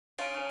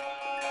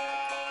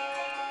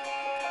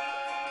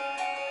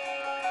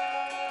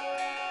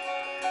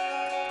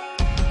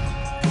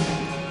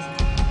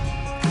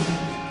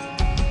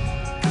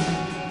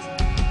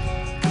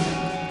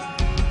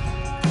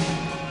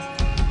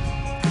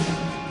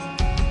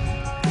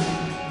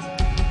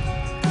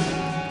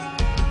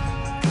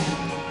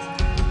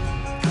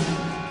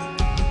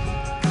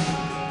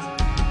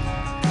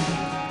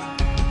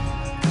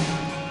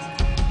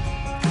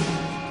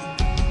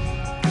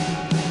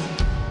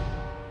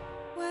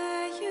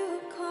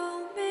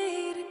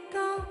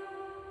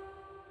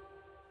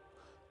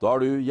Da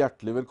er du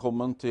hjertelig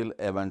velkommen til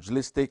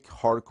Evangelistic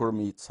Hardcore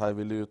Meets. Her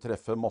vil du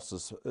treffe masse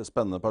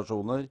spennende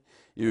personer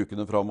i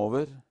ukene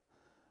fremover.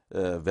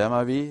 Hvem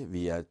er vi?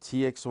 Vi er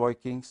TX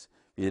Vikings.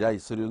 Vi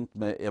reiser rundt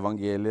med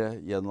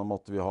evangeliet gjennom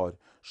at vi har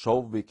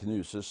show, vi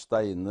knuser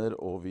steiner,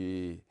 og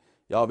vi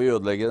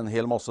ødelegger en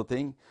hel masse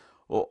ting.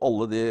 Og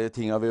alle de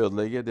tingene vi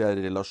ødelegger, det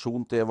er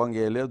relasjon til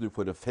evangeliet. Du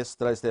får en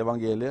festreis til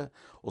evangeliet,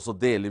 og så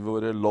deler vi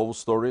våre love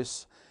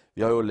stories.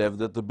 Vi har jo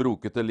levd et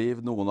brokete liv.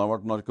 Noen har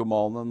vært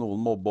narkomane,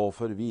 noen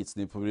mobbeoffer,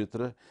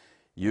 hvitsnippforbrytere.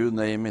 You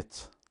name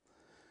it.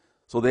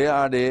 Så det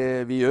er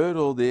det vi gjør,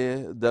 og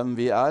dem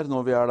vi er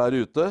når vi er der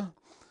ute.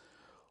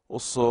 Og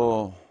så,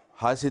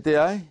 her sitter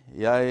jeg.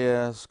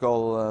 Jeg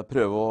skal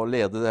prøve å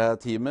lede det her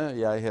teamet.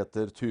 Jeg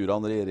heter Ture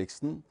André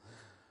Eriksen.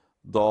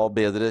 Da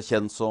bedre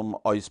kjent som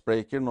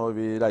Icebreaker når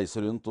vi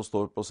reiser rundt og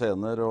står på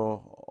scener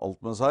og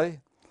alt med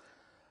seg.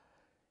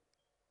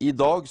 I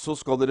dag så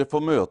skal dere få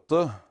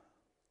møte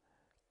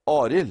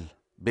Arild,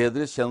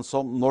 bedre kjent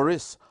som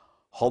Norris.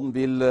 Han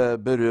vil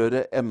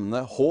berøre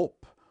emnet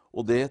håp,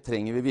 og det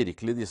trenger vi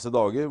virkelig i disse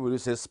dager, hvor vi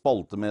ser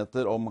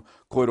spaltemeter om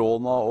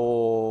korona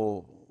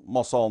og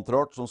masse annet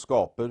rart som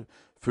skaper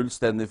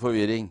fullstendig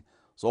forvirring.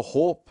 Så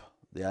håp,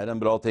 det er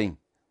en bra ting.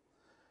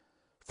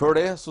 Før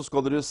det så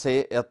skal dere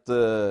se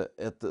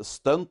et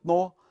stunt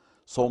nå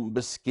som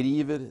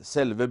beskriver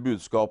selve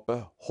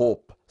budskapet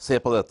håp. Se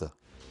på dette.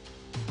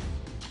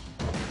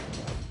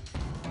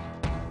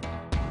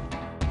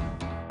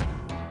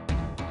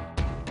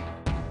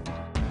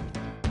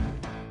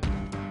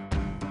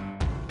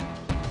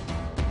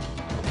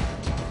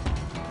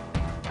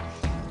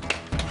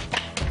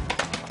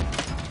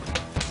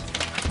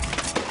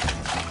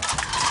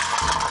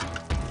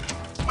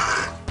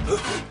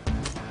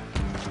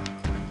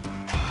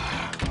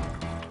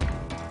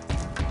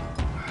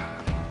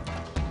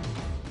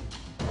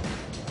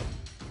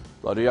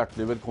 Da er du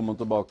hjertelig velkommen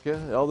tilbake.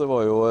 Ja, det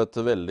var jo et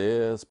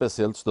veldig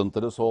spesielt stunt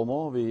dere så nå.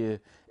 Vi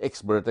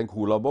eksploderte en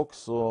colaboks,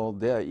 og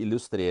det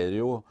illustrerer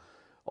jo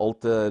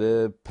alt det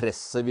der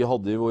presset vi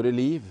hadde i våre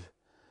liv.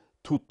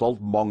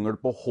 Totalt mangel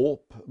på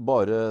håp,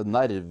 bare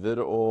nerver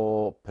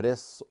og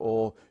press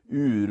og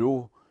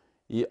uro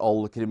i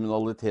all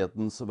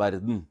kriminalitetens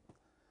verden.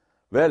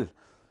 Vel,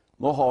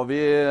 nå har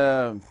vi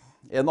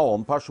en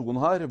annen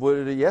person her,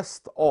 vår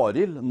gjest,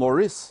 Arild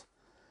Norris.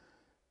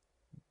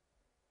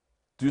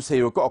 Du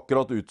ser jo ikke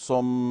akkurat ut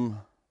som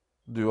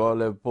du har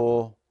levd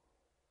på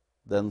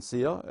den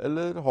siden,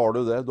 eller har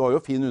du det? Du har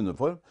jo fin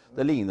uniform,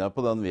 det ligner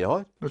på den vi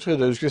har. Nå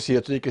trodde jeg du skulle si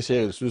at du ikke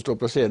ser ut som du står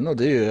på scenen, og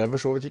det gjør jeg for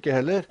så vidt ikke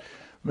heller.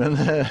 Men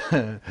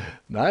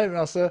nei, men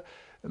altså,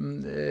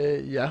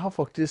 jeg har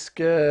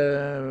faktisk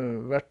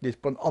vært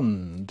litt på den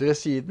andre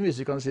siden,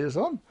 hvis vi kan si det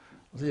sånn.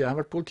 Altså, jeg har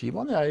vært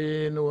politimann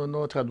i noen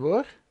 30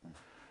 år.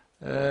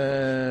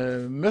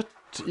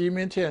 I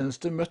min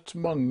tjeneste møtt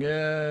mange,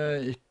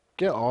 ikke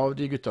av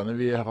de guttene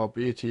vi har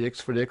i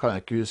TX, for det kan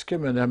jeg ikke huske,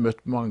 men jeg har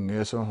møtt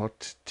mange som har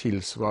hatt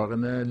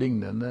tilsvarende,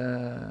 lignende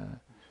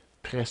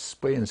press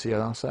på innsiden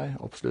av seg,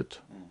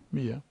 absolutt.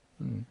 Mye.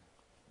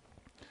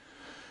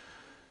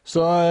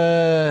 Så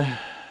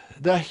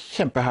det er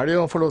kjempeherlig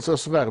å få lov til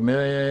å være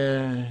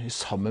med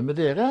sammen med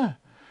dere,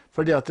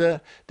 fordi at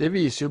det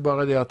viser jo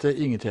bare det at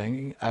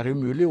ingenting er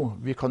umulig jo.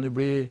 Vi kan jo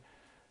bli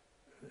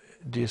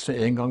de som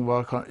en gang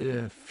var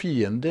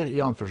fiender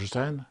i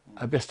anførselstegn,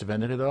 er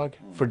bestevenner i dag,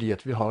 fordi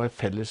at vi har et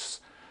felles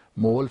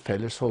mål,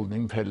 felles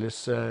holdning,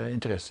 felles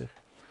interesser.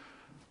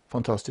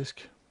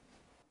 Fantastisk.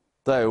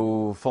 Det er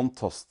jo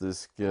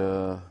fantastisk.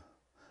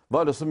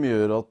 Hva er det som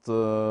gjør at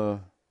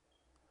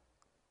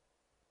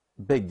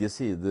begge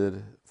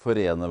sider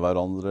forener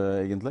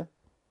hverandre, egentlig?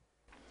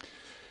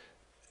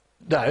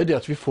 Det er jo det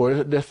at vi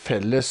får det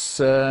felles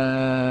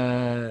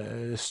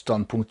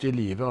standpunktet i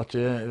livet, at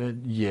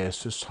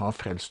Jesus har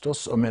frelst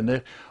oss, og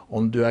mener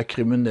om du er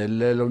kriminell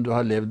eller om du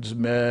har levd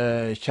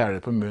med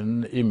kjærlighet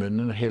i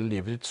munnen hele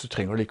livet ditt, så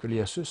trenger du likevel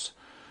Jesus.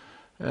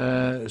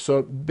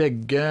 Så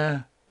begge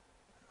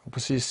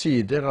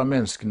sider av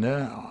menneskene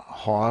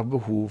har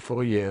behov for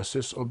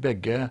Jesus, og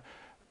begge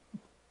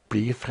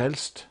blir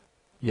frelst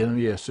gjennom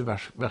Jesu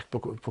verk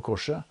på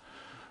korset,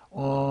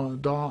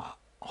 og da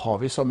har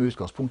vi samme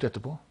utgangspunkt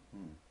etterpå.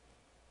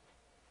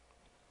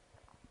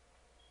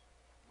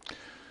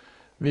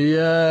 Så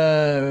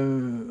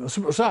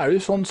er det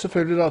jo sånn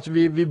selvfølgelig at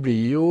vi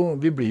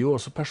blir jo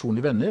også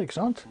personlige venner, ikke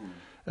sant?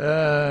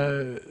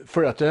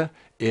 For at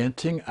en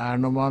ting er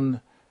når man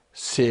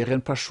ser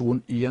en person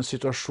i en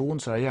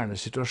situasjon, så er det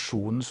gjerne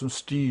situasjonen som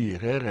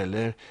styrer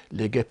eller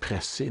legger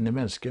presset inn i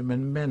mennesket,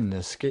 men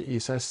mennesket i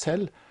seg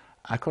selv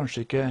er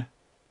kanskje ikke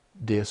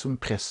det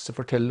som presset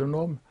forteller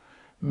noe om.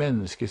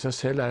 Mennesket i seg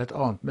selv er et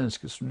annet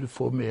menneske som du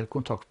får mer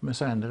kontakt med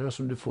senere, og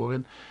som du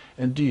får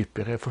en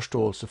dypere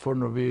forståelse for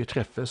når vi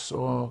treffes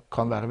og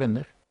kan være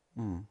venner.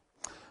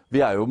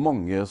 Vi er jo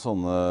mange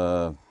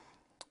sånne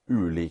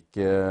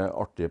ulike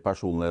artige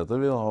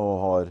personligheter,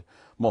 og har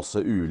masse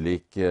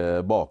ulik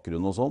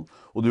bakgrunn og sånn.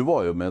 Og du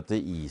var jo med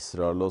til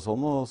Israel og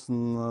sånn, og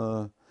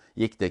sånn,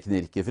 gikk det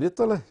knirkefritt,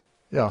 eller?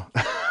 Ja,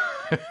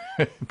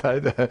 Nei,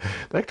 det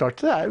er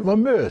klart det er.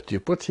 Man møter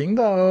jo på ting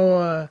da,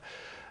 og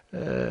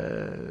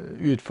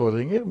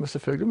utfordringer, men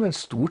selvfølgelig, men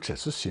stort sett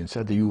så synes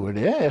jeg de gjorde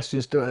det. Jeg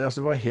synes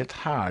det var helt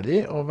herlig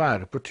å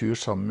være på tur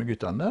sammen med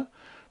guttene.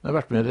 Jeg har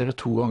vært med dere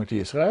 2 ganger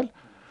til Israel,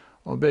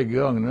 og begge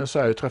gangene så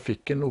er jo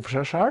trafikken noe for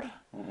seg selv.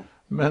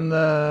 Men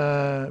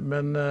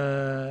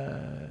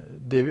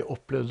det vi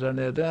opplevde der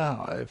nede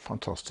er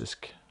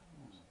fantastisk.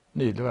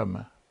 Nydelig å være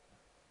med.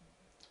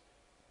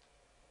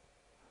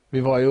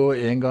 Vi var jo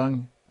en gang,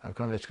 jeg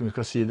vet ikke om vi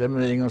skal si det,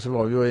 men en gang så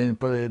var vi jo inne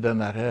på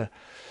den der,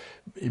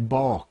 i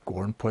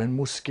bakgården på en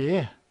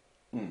moské.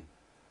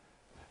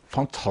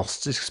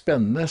 Fantastisk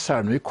spennende,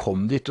 særlig når vi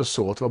kom dit og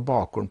så at det var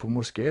bakgården på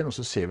moskeen, og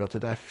så ser vi at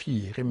det er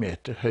 4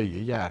 meter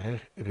høye gjerder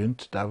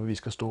rundt der hvor vi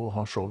skal stå og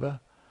ha showet,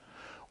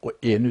 og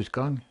en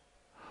utgang.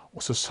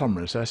 Og så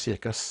samler det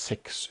seg ca.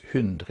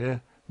 600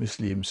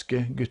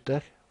 muslimske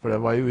gutter, for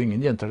det var jo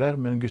ingen jenter der,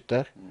 men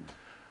gutter.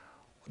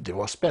 Det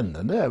var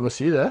spennende, jeg må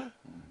si det.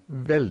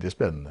 Veldig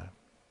spennende.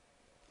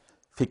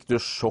 Fikk du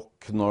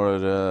sjokk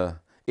når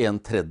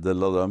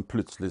 1/3 av dem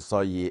plutselig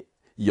sa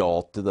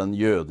ja til den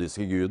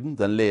jødiske guden,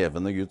 den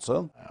levende Guds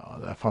sønn? Ja,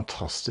 det er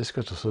fantastisk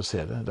å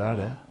se det. Det er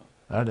det.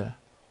 Det er det.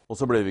 Og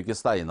så ble vi ikke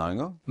steina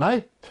engang?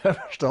 Nei, det er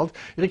verst av alt.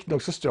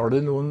 Riktignok så stjal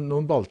de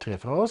noen balltre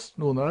fra oss,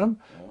 noen av dem,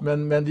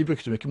 men de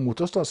brukte dem ikke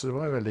mot oss da, så det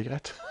var jo veldig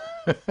greit.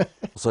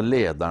 Og så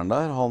lederen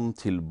der, han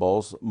tilba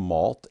oss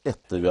mat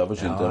etter vi har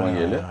forsynt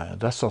evangeliet. Ja.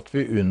 Der satt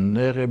vi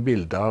under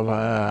bildet av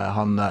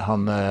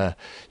han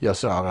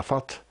Yasser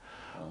Arafat,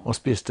 og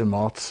spiste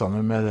mat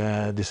sammen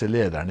med disse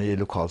lederne i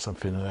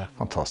lokalsamfunnet. Det er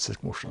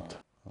fantastisk morsomt.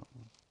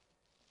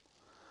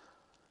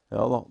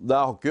 Ja da. Det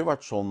har ikke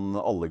vært sånn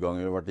alle ganger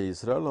vi har vært i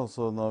Israel.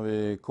 Altså, når vi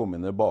kom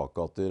inn i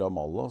bakgata i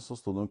Ramallah, så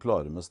stod de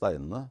klare med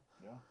steinene.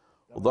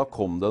 Og da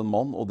kom det en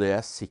mann, og det er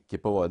jeg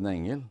sikker på var en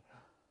engel.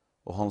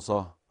 Og han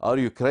sa, "Are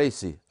you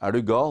crazy? Er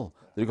du gal?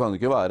 Dere kan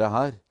ikke være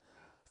her.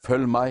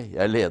 Følg meg,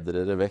 jeg leder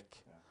dere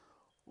vekk."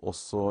 Og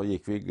så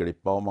gikk vi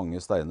glipp av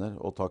mange steiner,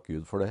 og takk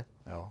Gud for det.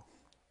 Ja.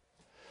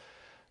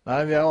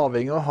 Nei, vi er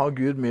avhengig av å ha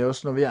Gud med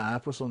oss når vi er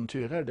på sånne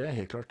turer, det er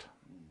helt klart.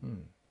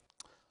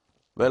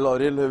 Vel,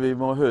 Arild, vi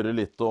må høre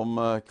litt om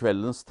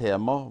kveldens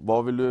tema.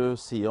 Hva vil du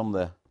si om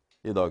det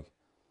i dag?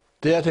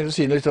 Det jeg tenkte å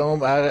si litt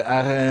om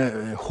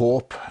er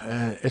håp.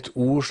 Et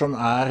ord som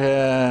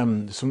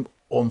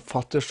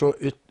omfatter så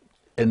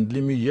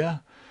uendelig mye.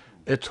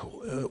 Et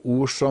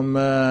ord som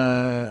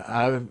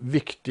er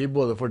viktig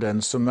både for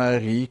den som er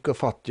rik og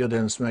fattig, og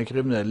den som er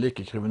kriminell og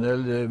ikke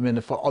kriminell.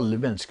 Men for alle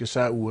mennesker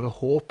så er ordet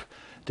håp.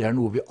 Det er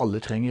noe vi alle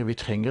trenger. Vi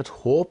trenger et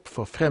håp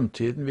for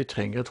fremtiden, vi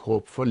trenger et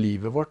håp for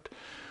livet vårt,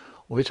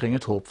 og vi trenger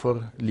et håp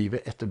for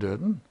livet etter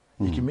døden,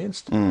 ikke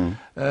minst.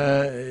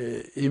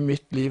 I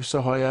mitt liv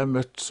så har jeg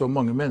møtt så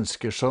mange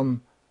mennesker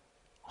som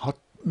har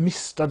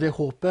mistet det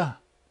håpet,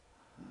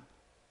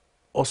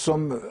 og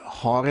som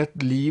har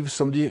et liv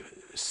som de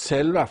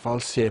selv i hvert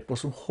fall ser på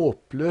som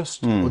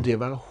håpløst, og det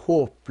å være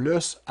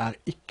håpløs er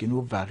ikke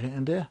noe verre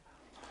enn det.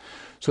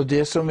 Så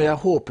det som jeg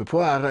håper på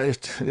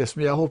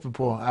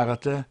er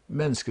at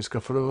mennesker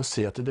skal få lov å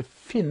se at det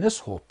finnes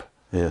håp.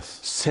 Yes.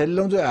 Selv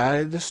om du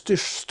er i det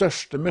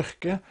største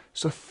mørket,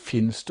 så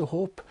finnes det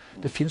håp.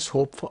 Det finnes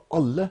håp for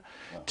alle.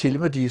 Til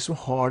og med de som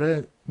har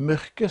det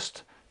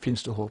mørkest,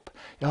 finnes det håp.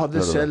 Jeg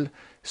hadde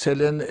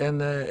selv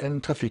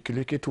en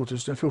trafikkulykke i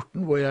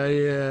 2014, hvor jeg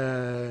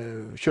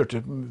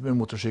kjørte med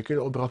motorsykkel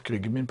og brakk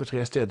ryggen min på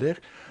 3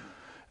 steder.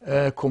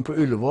 Kom på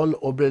Ullevål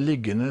og ble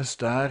liggende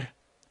der.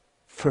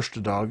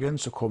 Første dagen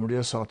så kommer de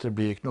og sa at det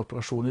blir ikke noen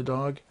operasjon i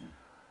dag.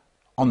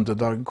 Andre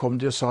dagen kom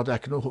de og sa at det er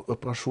ikke noen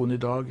operasjon i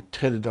dag.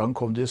 Tredje dagen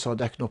kom de og sa at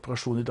det er ikke noen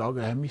operasjon i dag. Og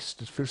jeg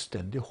mistet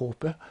fullstendig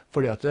håpet.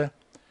 Fordi at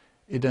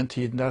i den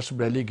tiden der så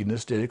ble jeg liggende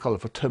det de kaller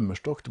for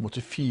tømmerstokk. Det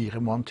måtte 4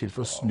 mann til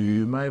for å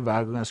snu meg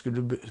hver gang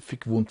jeg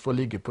fikk vondt for å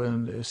ligge på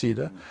en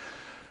side.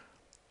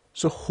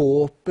 Så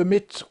håpet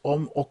mitt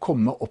om å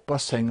komme opp av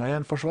senga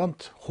igjen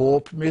forsvant.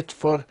 Håpet mitt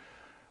for...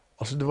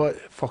 Altså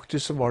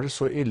faktisk så var det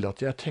så ille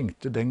at jeg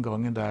tenkte den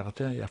gangen der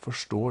at jeg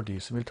forstår de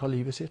som vil ta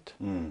livet sitt.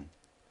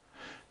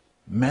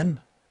 Men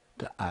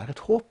det er et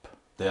håp.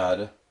 Det er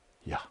det.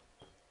 Ja.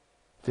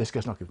 Det skal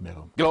jeg snakke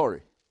mer om. Glory!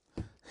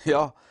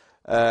 Ja,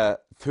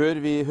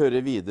 før vi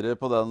hører videre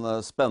på den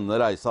spennende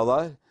reisa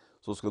der,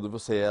 så skal du få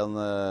se en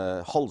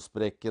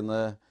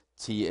halsbrekkende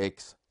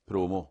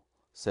TX-promo.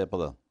 Se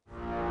på den.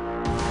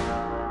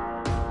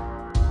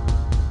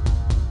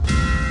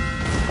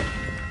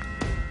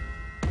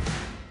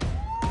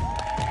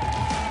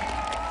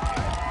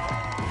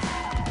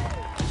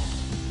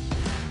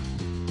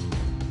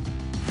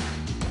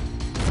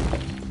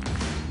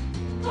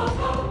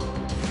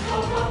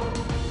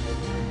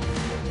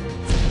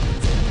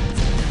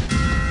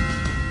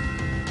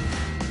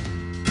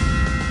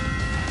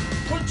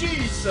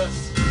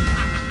 Jesus!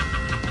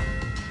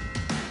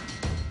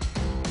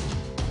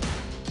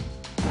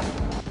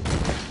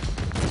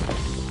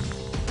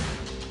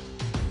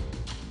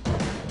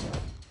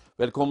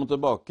 Velkommen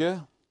tilbake.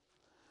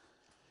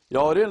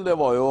 Ja, Arild, det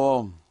var jo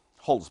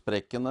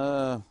halsbrekkende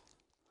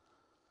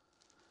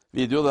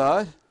video det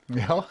her.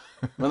 Ja.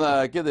 Men det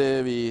er ikke det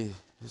vi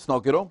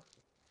snakker om.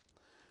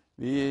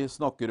 Vi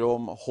snakker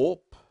om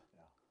håp.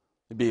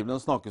 I Bibelen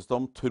snakkes det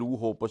om tro,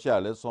 håp og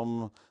kjærlighet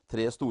som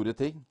 3 store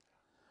ting.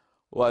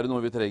 Og er det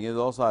noe vi trenger i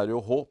dag, så er det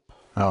jo håp.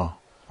 Ja,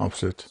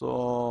 absolutt. Så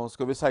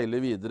skal vi seile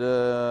videre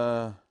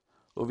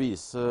og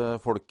vise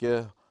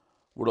folket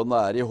hvordan det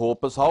er i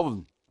håpets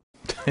havn.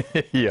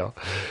 Ja.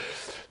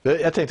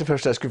 Jeg tenkte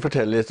først jeg skulle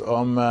fortelle litt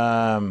om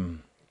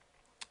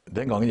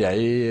den gangen jeg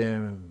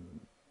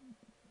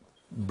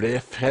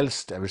ble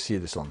frelst, jeg vil si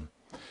det sånn.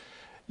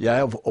 Jeg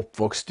er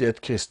oppvokst i et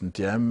kristent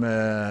hjem,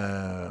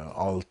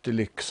 alltid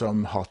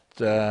liksom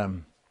hatt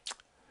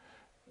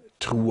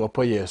troa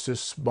på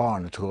Jesus,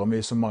 barnetroa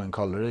mi som mange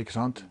kaller det, ikke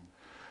sant?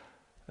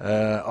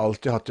 Jeg har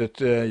alltid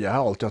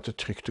hatt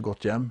et trygt og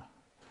godt hjem.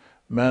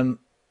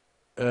 Men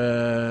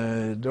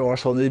det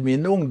var sånn i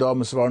min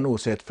ungdom så var det noe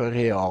som het for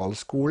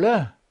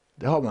realskole.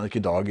 Det har man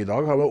ikke i dag. I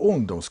dag har man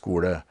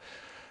ungdomsskole.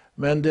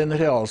 Men den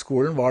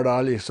realskolen var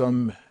da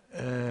liksom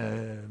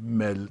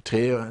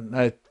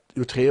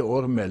 3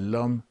 år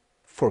mellom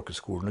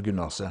folkeskolen og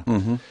gymnaset.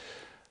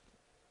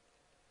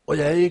 Og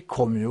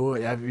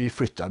vi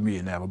flyttet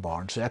mye når jeg var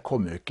barn, så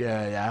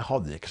jeg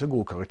hadde ikke så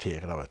gode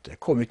karakterer da, vet du.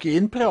 Jeg kom ikke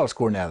inn på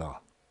realskolen jeg da.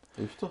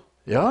 Uff da.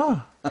 Ja,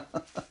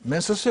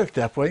 men så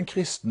søkte jeg på en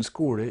kristen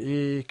skole i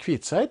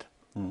Kvitseid.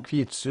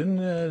 Kvitsund,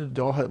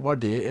 da var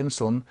det en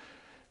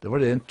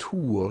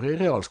 2-årig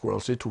realskole,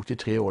 altså de tok de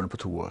 3 årene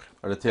på 2 år.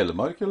 Er det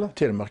Telemark, eller?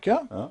 Telemark, ja.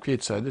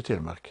 Kvitseid i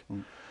Telemark.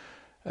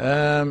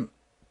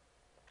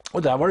 Og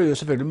der var det jo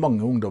selvfølgelig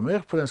mange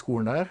ungdommer på den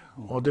skolen der.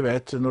 Og du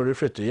vet, når du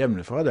flytter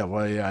hjemmefra, der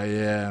var jeg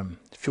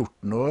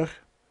 14 år.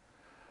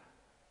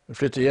 Jeg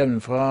flyttet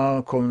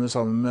hjemmefra, kom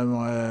sammen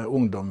med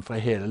ungdom fra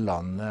hele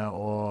landet,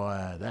 og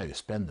det er jo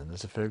spennende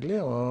selvfølgelig.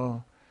 Og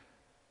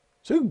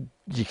så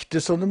gikk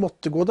det sånn det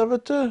måtte gå da,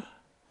 vet du.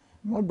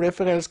 Man ble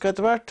forelsket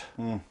etter hvert.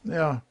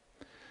 Ja.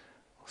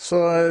 Så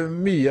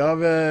mye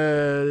av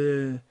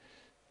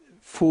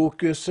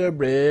fokuset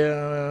ble...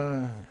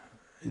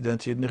 I den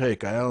tiden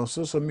røyka jeg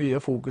også, så mye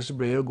av fokuset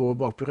ble å gå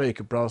bak på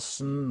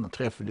røykeplassen,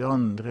 treffe de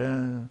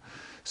andre,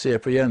 se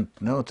på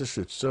jentene, og til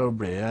slutt så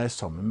ble jeg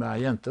sammen med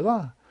ei jente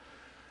da.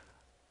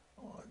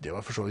 Det var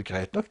for så vidt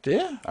greit nok,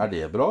 det. Er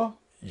det bra?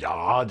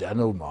 Ja, det er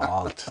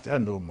normalt. Det er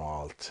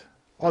normalt.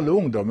 Alle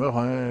ungdommer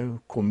har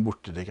kommet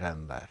bort til de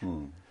greiene der.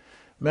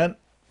 Men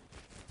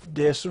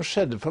det som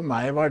skjedde for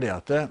meg var det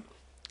at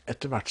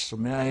etter hvert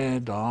som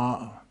jeg da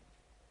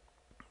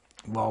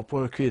var på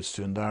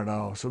Kvitsund der da,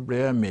 og så ble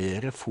jeg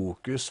mer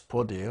fokus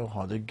på det å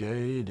ha det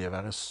gøy, det å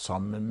være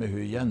sammen med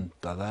hun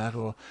jenta der,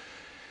 og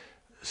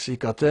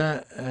slik at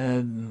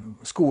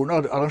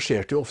skolen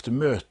arrangerte jo ofte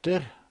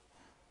møter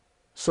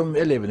som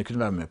elevene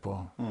kunne være med på.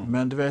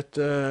 Men du vet...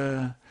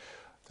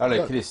 er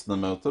det kristne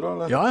møter da,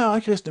 eller? Ja,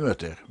 kristne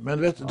møter. Men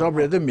du vet, da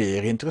ble det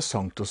mer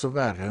interessant også å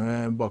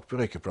være bak på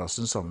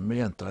røykeplassen sammen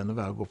med jenter enn å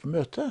være og gå på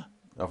møte.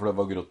 Ja, for det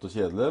var grått og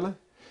kjedelig, eller?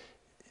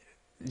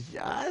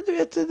 Ja, du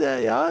vet,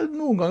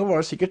 noen ganger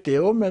var det sikkert det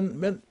også,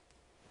 men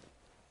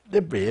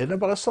det ble det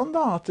bare sånn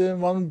da, at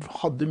man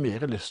hadde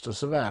mer lyst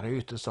til å være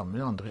ute sammen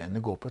med andre enn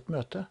å gå på et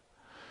møte.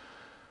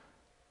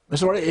 Men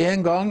så var det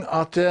en gang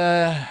at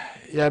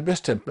jeg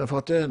bestemte meg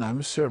for at, nei,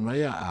 men søren meg,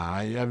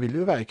 jeg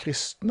vil jo være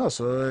kristen,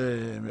 altså,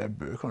 jeg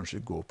bør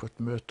kanskje gå på et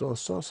møte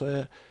også, så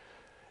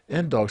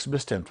en dag så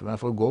bestemte jeg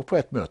meg for å gå på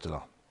et møte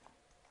da.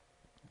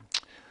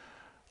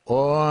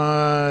 Og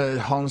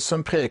han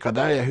som preket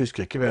der, jeg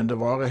husker ikke hvem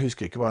det var, jeg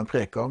husker ikke hva han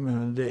preket om,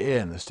 men det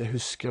eneste jeg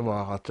husker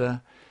var at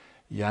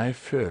jeg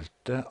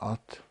følte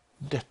at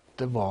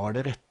dette var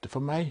det rette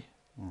for meg.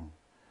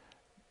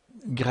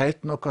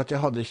 Greit nok at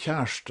jeg hadde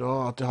kjæreste og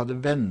at jeg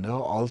hadde venner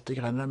og alt det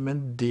greiene, men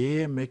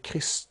det med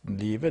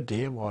kristenlivet,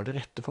 det var det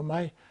rette for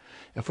meg.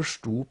 Jeg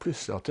forstod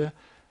plutselig at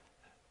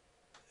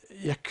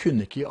jeg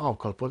kunne ikke gi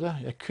avkall på det,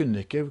 jeg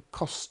kunne ikke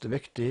kaste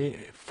vekk det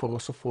for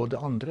å få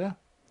det andre.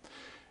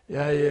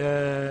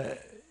 Jeg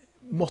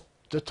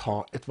måtte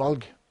ta et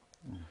valg.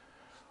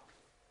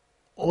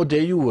 Og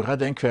det gjorde jeg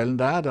den kvelden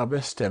der. Da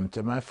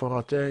bestemte jeg meg for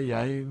at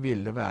jeg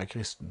ville være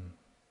kristen.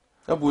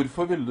 Ja,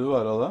 hvorfor ville du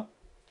være det?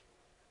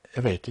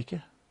 Jeg vet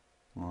ikke.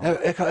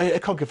 Jeg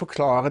kan ikke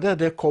forklare det.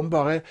 Det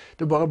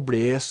bare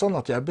ble sånn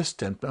at jeg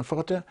bestemte meg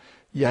for at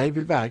jeg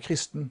vil være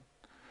kristen.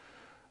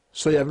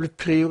 Så jeg vil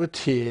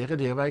prioritere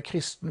det å være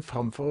kristen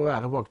framfor å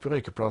være bak på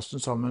røykeplassen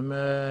sammen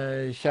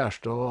med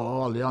kjæreste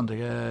og alle de andre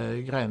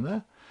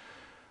greiene.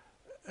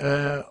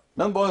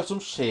 Men hva er det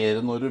som skjer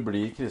når du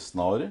blir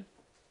kristen, Ari?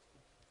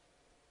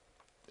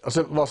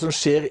 Altså, hva som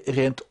skjer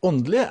rent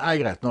åndelig er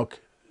greit nok.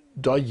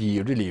 Da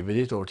gir du livet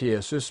ditt over til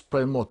Jesus på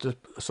en måte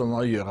som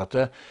gjør at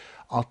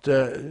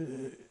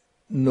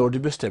når du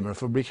bestemmer deg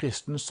for å bli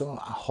kristen, så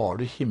har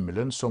du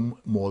himmelen som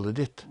målet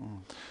ditt.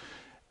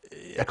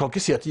 Jeg kan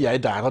ikke si at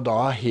jeg der og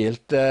da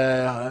helt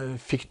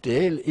fikk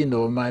det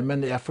innover meg, men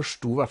jeg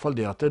forstod i hvert fall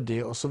det at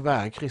det å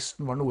være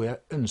kristen var noe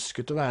jeg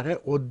ønsket å være,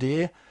 og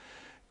det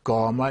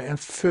ga meg en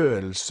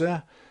følelse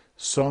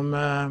som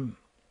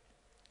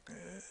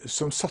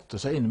satte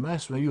seg inni meg,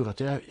 som gjorde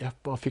at jeg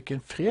bare fikk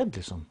en fred,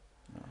 liksom.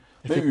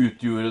 Men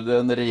utgjorde det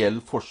en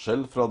reell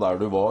forskjell fra der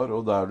du var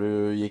og der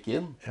du gikk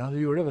inn? Ja, det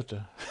gjorde det, vet du.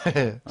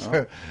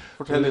 Ja.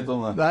 Fortell litt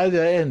om det. Nei,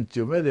 det endte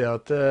jo med det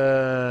at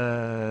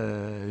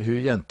hun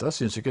jenta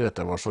syntes ikke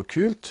dette var så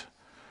kult.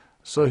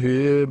 Så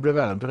hun ble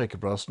værende på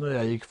rekkeplassen, og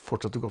jeg gikk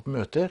fortsatt å gå på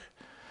møter.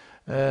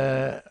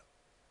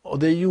 Og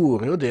det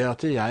gjorde jo det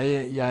at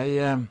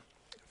jeg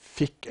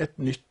fikk et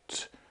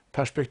nytt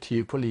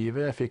perspektiv på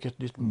livet. Jeg fikk et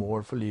nytt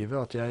mål for livet,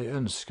 at jeg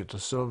ønsket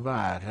også å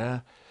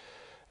være...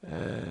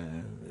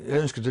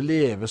 Jeg ønsket å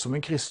leve som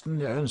en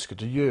kristen, jeg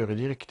ønsket å gjøre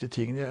de riktige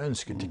tingene, jeg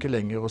ønsket ikke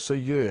lenger også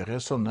gjøre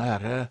sånne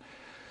her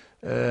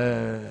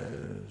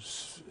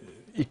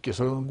ikke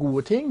så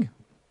gode ting.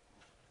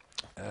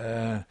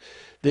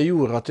 Det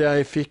gjorde at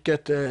jeg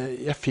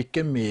fikk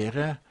en mer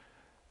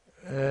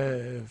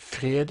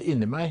fred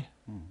inni meg,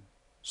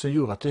 som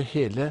gjorde at det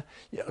hele,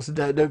 altså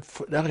det er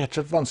rett og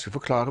slett vanskelig å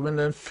forklare, men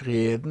den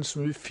freden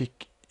som jeg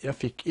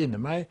fikk inni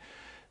meg,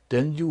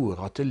 den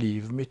gjorde at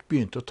livet mitt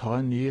begynte å ta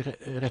en ny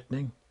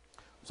retning.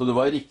 Så det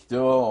var riktig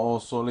å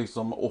også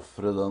liksom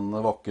offre den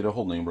vakre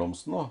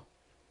honningblomsten da?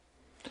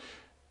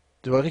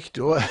 Det var riktig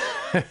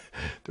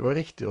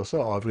også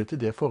å avbryte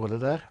det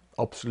forholdet der,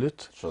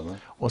 absolutt. Skjønner.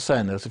 Og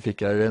senere så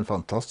fikk jeg jo en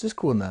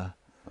fantastisk kone,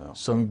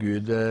 som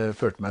Gud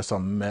førte meg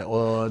sammen med.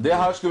 Og det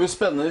her skal vi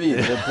spenne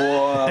videre på,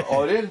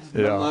 Arild.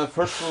 Men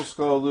først så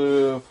skal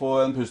du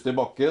få en pust i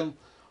bakken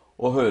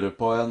og høre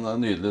på en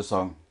nydelig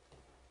sang.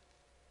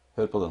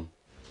 Hør på den.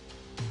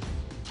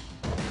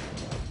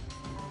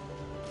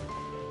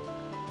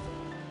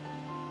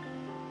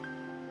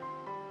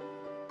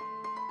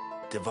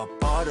 Det var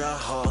bara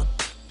hat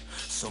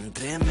som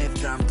drev mig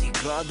fram till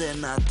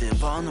graden att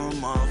det var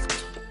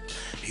normalt.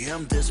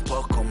 Gömdes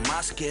bakom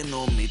masken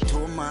och mitt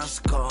tomma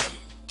skal.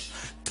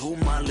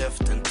 Tomma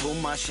löften,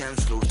 tomma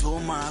känslor,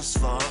 tomma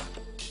svar.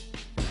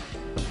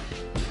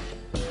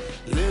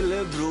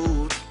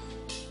 Lillebror,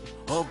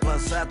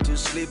 hoppas att du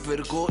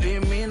slipper gå i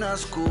mina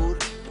skor.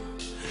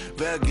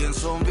 Vägen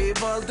som vi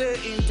valde,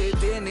 inte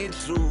det ni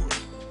tror.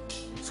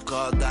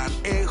 Skadan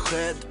är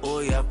skedd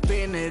och jag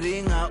finner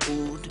inga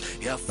ord.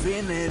 Jag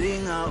finner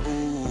inga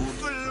ord.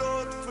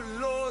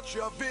 Förlåt,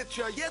 jag vet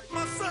jag gett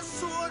massa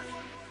sår.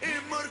 I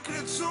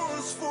mörkret så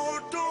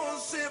svårt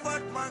att se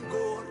vart man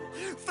går.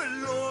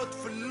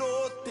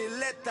 Förlåt, det är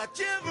lätt att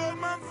ge vad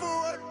man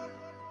får.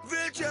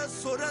 Vet jag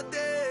såra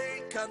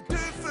dig, kan du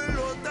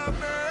förlåta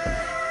mig?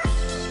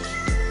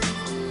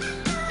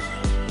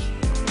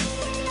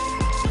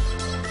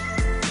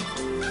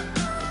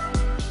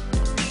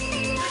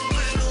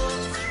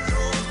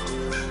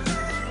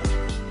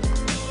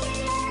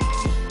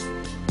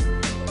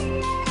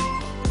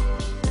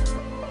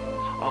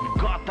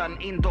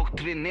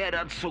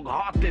 Indoktrinerad, såg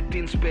hatet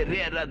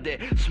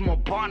inspirerade. Små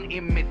barn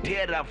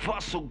imitera, var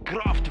så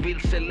gravt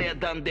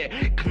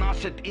vilseledande.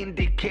 Knaset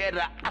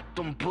indikerar att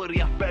de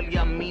börjar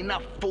följa mina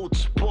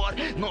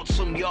fotspår. Något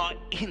som jag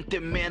inte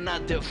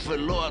menade,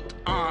 förlåt.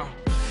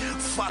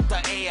 Fatta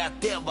är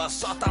att det var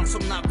Satan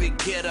som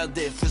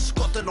navigerade. För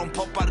skotten de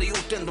poppar i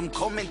orten, de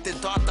kom inte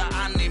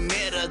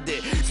data-animerade.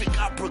 Fick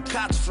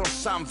uppercuts från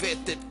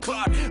samvetet,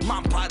 klart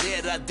man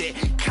parerade.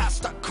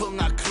 Kasta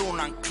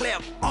kungakronan,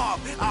 klev av,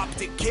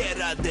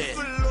 abdikerade.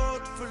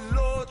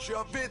 Förlåt,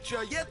 jag vet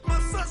jag gett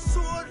massa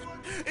sår.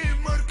 I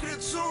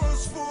mörkret så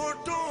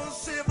svårt att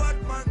se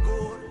vart man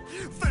går.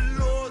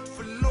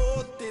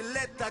 Förlåt, det är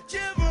lätt att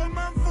ge vad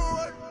man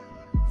får.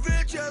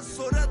 Vet jag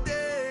såra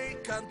dig,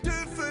 kan du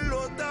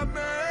förlåta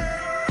mig?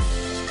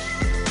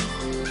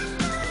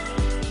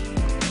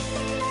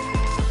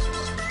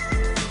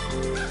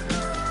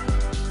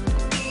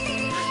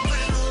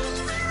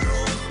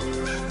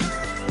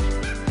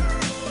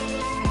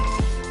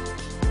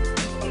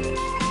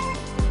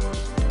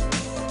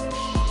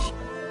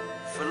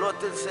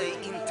 Förlåtelse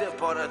är inte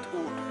bara ett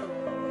ord.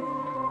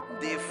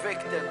 Det är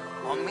effekten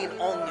av min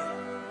ånger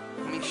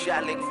och min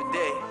kärlek för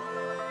dig.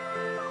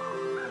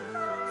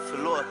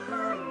 Förlåt.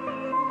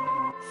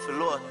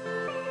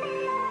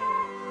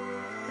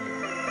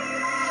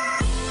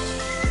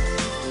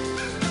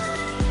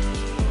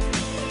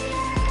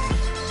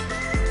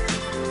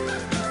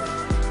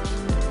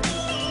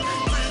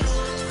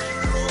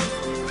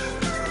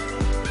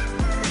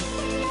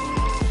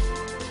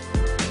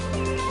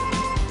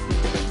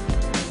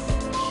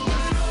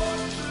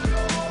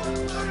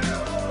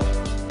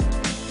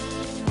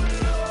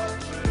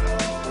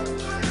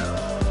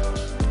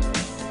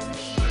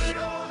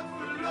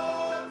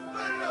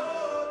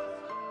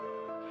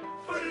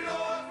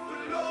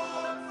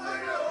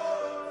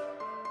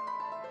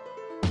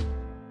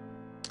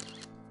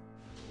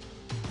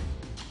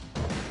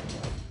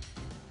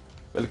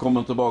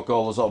 Velkommen tilbake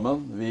alle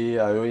sammen. Vi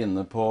er jo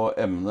inne på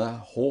emnet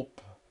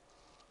håp.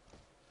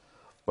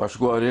 Vær så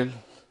god, Arild.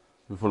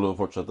 Du får lov å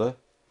fortsette.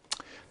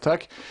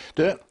 Takk.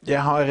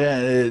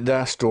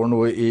 Der står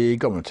noe i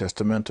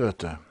Gammeltestamentet, vet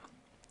du.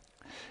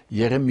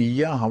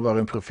 Jeremia, han var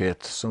en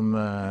profet som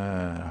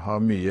har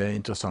mye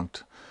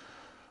interessant.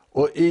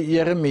 Og i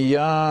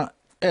Jeremia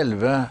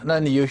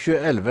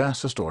 29:11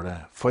 så står det: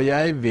 For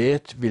jeg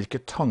vet hvilke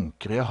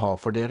tanker jeg har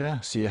for dere,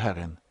 sier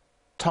Herren.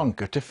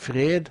 Tanker til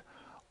fred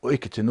og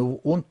ikke til noe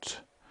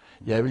ondt.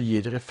 Jeg vil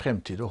gi dere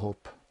fremtid og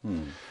håp.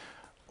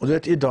 Og du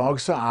vet, i dag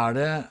så er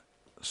det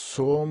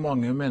så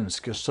mange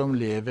mennesker som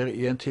lever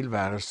i en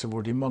tilværelse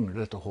hvor de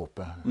mangler dette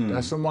håpet. Det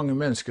er så mange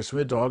mennesker som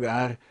i dag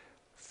er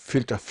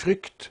fylt av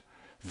frykt.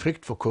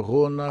 Frykt for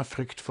korona,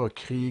 frykt for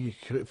krig,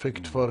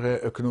 frykt for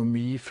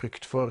økonomi,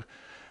 frykt for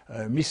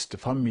miste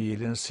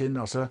familien sin.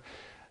 Altså,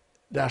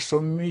 det er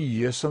så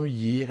mye som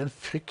gir en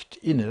frykt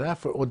inni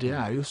deg, og det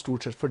er jo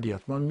stort sett fordi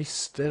at man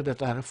mister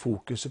dette her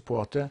fokuset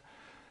på at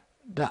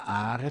det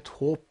er et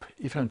håp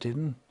i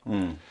fremtiden.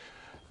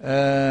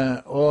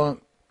 Og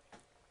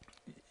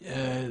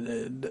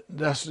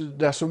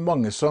det er så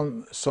mange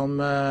som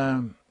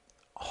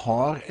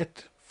har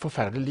et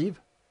forferdelig liv.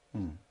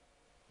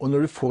 Og når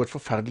du får et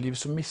forferdelig liv,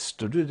 så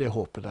mister du det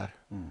håpet der.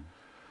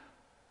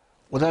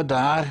 Og det er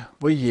der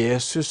hvor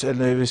Jesus,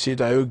 eller jeg vil si,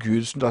 det er jo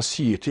Gud som da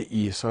sier til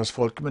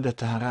Israelsfolket, men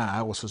dette her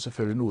er også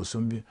selvfølgelig noe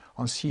som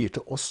han sier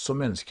til oss som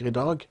mennesker i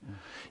dag.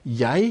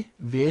 Jeg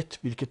vet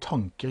hvilke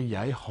tanker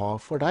jeg har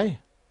for deg.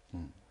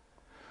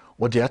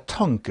 Og det er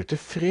tanker til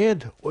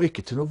fred, og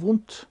ikke til noe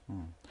vondt.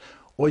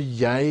 Og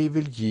jeg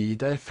vil gi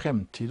deg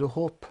fremtid og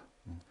håp.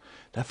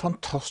 Det er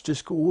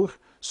fantastiske ord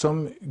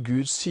som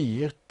Gud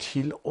sier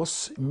til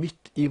oss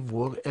midt i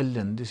vår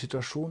elendige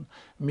situasjon.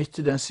 Midt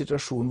i den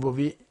situasjonen hvor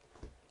vi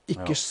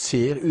ikke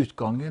ser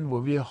utgangen,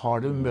 hvor vi har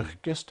det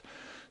mørkest,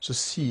 så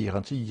sier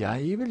han til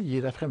jeg vil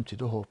gi deg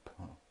fremtid og håp.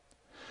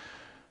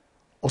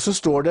 Og så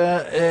står det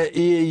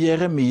i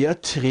Jeremia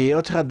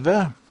 33,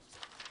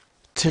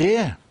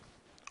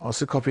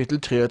 altså kapittel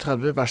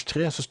 33, vers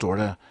 3, så står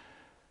det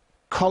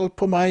kall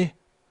på meg,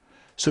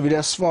 så vil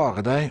jeg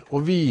svare deg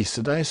og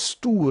vise deg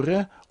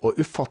store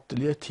og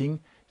ufattelige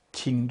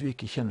ting du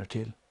ikke kjenner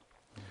til.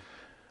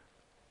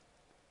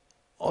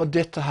 Og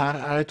dette her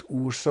er et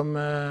ord som i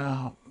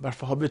hvert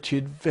fall har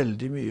betydd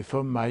veldig mye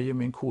for meg og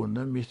min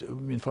kone,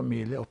 min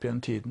familie opp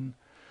gjennom tiden.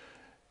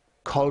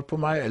 Kall på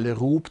meg, eller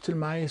rop til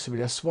meg, så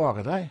vil jeg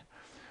svare deg.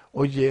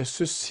 Og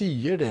Jesus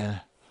sier det,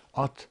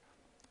 at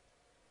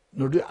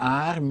når du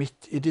er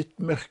midt i ditt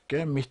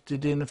mørke, midt i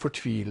din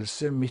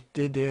fortvilelse, midt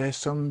i det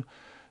som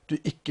du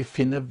ikke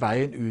finner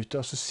veien ut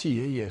av, så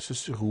sier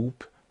Jesus,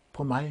 rop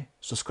på meg,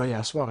 så skal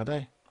jeg svare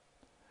deg.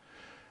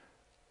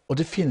 Og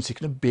det finnes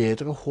ikke noe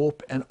bedre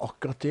håp enn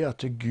akkurat det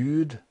at det er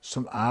Gud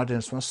som er den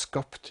som har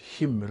skapt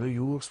himmel og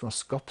jord, som har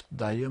skapt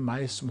deg og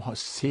meg, som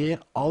ser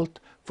alt,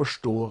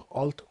 forstår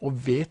alt og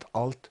vet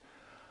alt.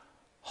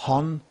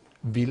 Han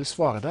vil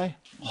svare deg.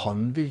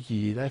 Han vil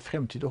gi deg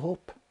fremtid og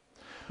håp.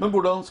 Men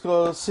hvordan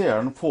skal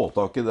seeren få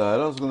tak i det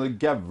her? Skal det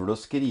gavle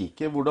og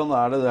skrike? Hvordan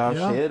er det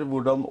her skjer?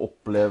 Hvordan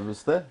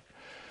oppleves det?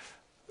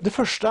 Det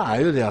første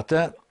er jo det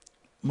at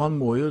man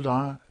må jo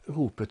da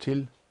rope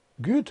til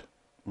Gud.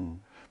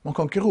 Man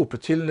kan ikke rope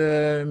til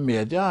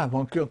media,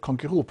 man kan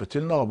ikke rope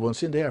til naboen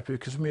sin, det hjelper jo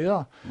ikke så mye da.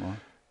 Nei.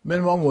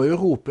 Men man må jo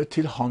rope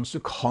til han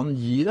som kan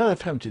gi deg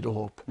fremtid og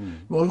håp.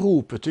 Man må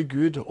rope til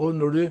Gud, og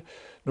når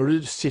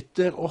du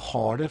sitter og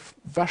har det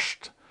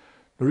verst,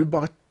 når du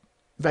bare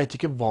vet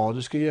ikke hva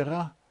du skal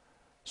gjøre,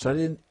 så er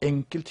det en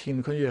enkel ting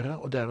du kan gjøre,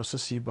 og det er også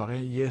å si bare,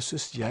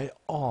 Jesus, jeg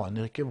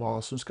aner ikke hva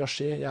som skal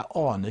skje, jeg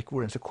aner ikke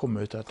hvordan det skal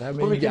komme ut av dette,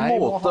 men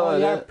jeg må ha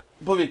hjelp.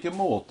 På hvilken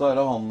måte er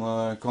det han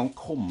kan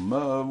komme?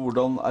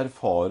 Hvordan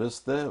erfares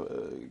det?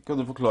 Kan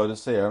du forklare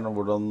seeren om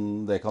hvordan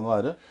det kan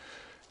være?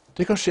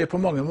 Det kan skje på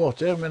mange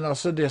måter, men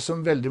altså det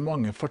som veldig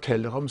mange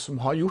forteller om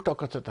som har gjort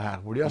akkurat dette her,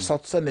 hvor de har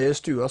satt seg ned i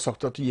stua og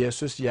sagt at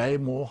Jesus, jeg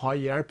må ha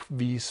hjelp,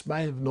 vis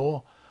meg nå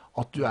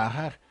at du er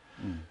her.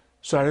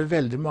 Så er det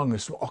veldig mange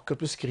som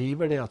akkurat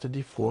beskriver det, at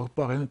de får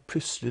bare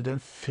plutselig den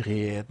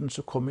freden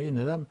som kommer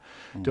inn i dem.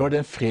 Det var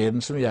den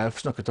freden som jeg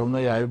snakket om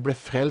når jeg ble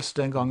frelst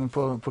den gangen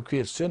på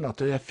Kvitsund, at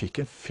jeg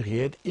fikk en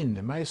fred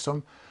inni meg som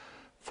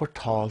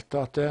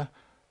fortalte at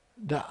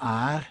det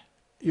er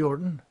i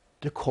orden.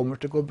 Det kommer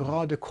til å gå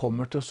bra, det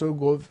kommer til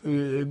å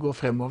gå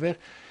fremover.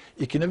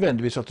 Ikke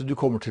nødvendigvis at du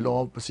kommer til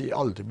å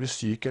aldri bli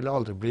syk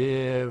eller aldri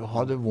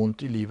ha det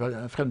vondt i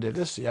livet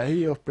fremdeles.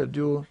 Jeg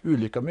opplevde jo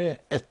ulykka mi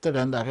etter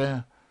den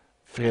der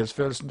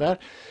fredsfølelsen der,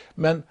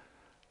 men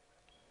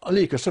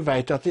allikevel så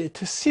vet jeg at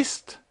til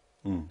sist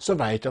så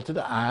vet jeg at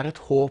det er et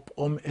håp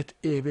om et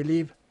evig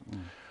liv.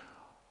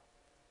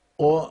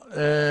 Og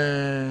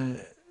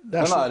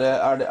men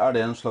er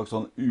det en slags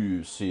sånn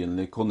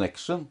usynlig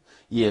connection?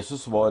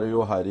 Jesus var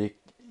jo her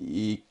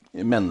i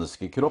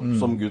menneskekropp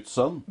som Guds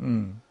sønn,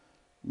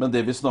 men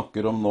det vi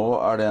snakker om nå,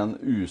 er det en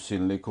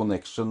usynlig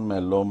connection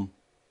mellom...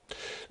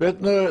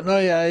 Vet, når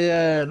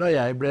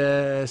jeg ble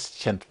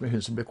kjent med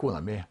hun som ble kona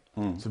mi,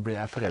 så ble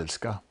jeg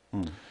forelsket.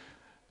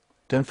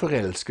 Den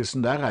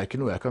forelskelsen der er ikke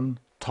noe jeg kan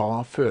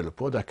føle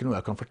på, det er ikke noe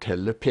jeg kan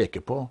fortelle,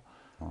 peke på.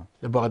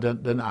 Det er bare,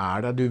 den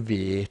er der, du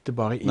vet det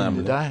bare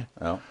inni deg.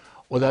 Ja.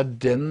 Og det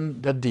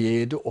er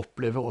det du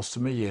opplever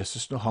også med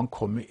Jesus når han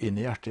kommer inn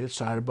i hjertet ditt,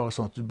 så er det bare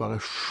sånn at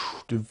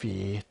du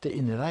vet det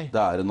inni deg.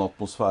 Det er en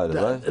atmosfære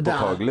der,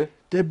 påtagelig.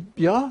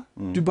 Ja,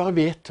 du bare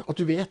vet at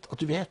du vet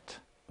at du vet.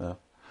 Ja.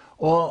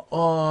 Og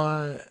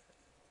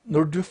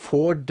når du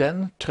får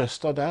den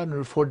trøsta der,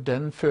 når du får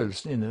den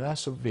følelsen inni deg,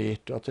 så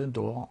vet du at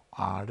da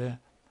er det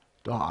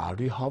da er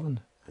du i havn.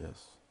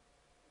 Yes.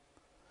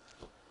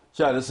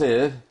 Kjære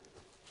seer,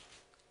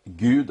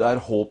 Gud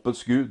er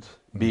håpets Gud.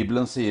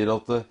 Bibelen sier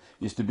at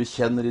hvis du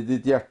bekjenner i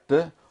ditt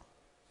hjerte,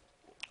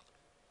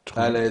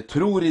 eller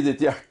tror i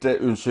ditt hjerte,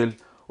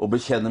 og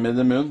bekjenner med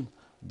din munn,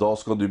 da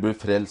skal du bli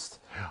frelst.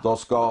 Da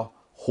skal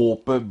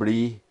håpet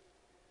bli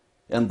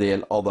en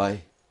del av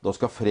deg. Da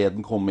skal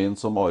freden komme inn,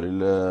 som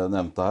Arild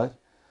nevnte her.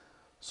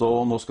 Så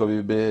nå skal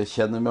vi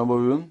bekjenne med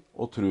vår munn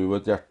og tro i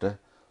vårt hjerte.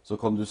 Så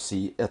kan du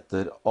si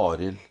etter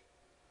Arild,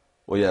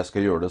 og jeg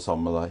skal gjøre det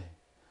sammen med deg.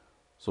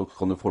 Så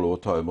kan du få lov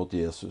å ta imot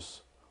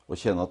Jesus og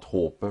kjenne at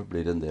håpet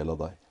blir en del av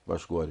deg.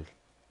 Vær så god,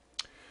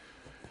 Arild.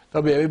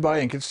 Da ber vi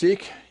bare enkelt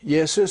slik.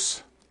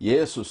 Jesus,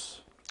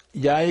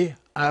 jeg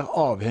er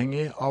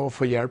avhengig av å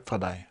få hjelp fra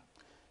deg.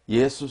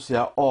 Jesus,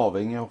 jeg er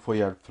avhengig av å få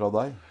hjelp fra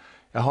deg.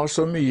 Jeg har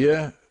så mye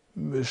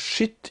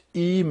skitt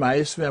i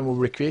meg som jeg må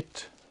bli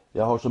kvitt.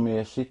 Jeg har så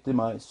mye skitt i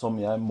meg som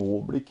jeg må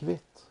bli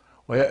kvitt.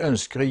 Og jeg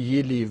ønsker å gi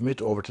livet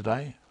mitt over til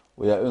deg.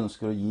 Og jeg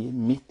ønsker å gi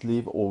mitt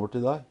liv over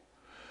til deg.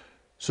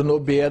 Så nå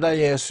ber jeg deg,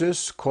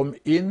 Jesus, kom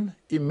inn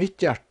i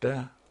mitt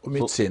hjerte og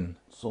mitt sinn.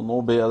 Så nå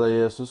ber jeg deg,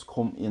 Jesus,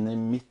 kom inn i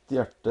mitt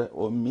hjerte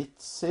og mitt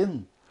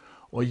sinn.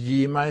 Og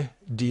gi meg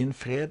din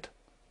fred.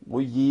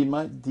 Og gi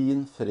meg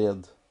din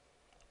fred.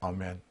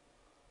 Amen.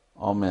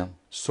 Amen.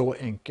 Så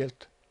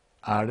enkelt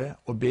er det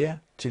å be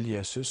til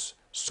Jesus.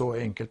 Så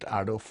enkelt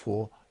er det å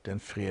få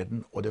den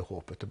freden og det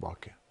håpet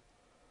tilbake.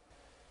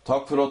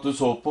 Takk for at du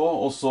så på,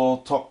 og så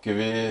takker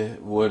vi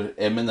vår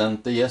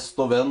eminente gjest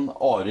og venn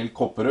Arild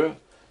Kopperød,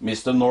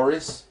 Mr.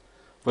 Norris,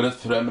 for et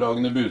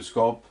fremragende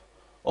budskap,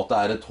 at det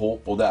er et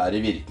håp, og det er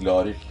i virkelig,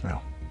 Arild. Ja.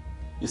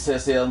 Vi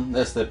ses igjen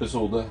neste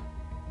episode.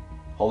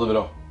 Ha det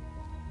bra.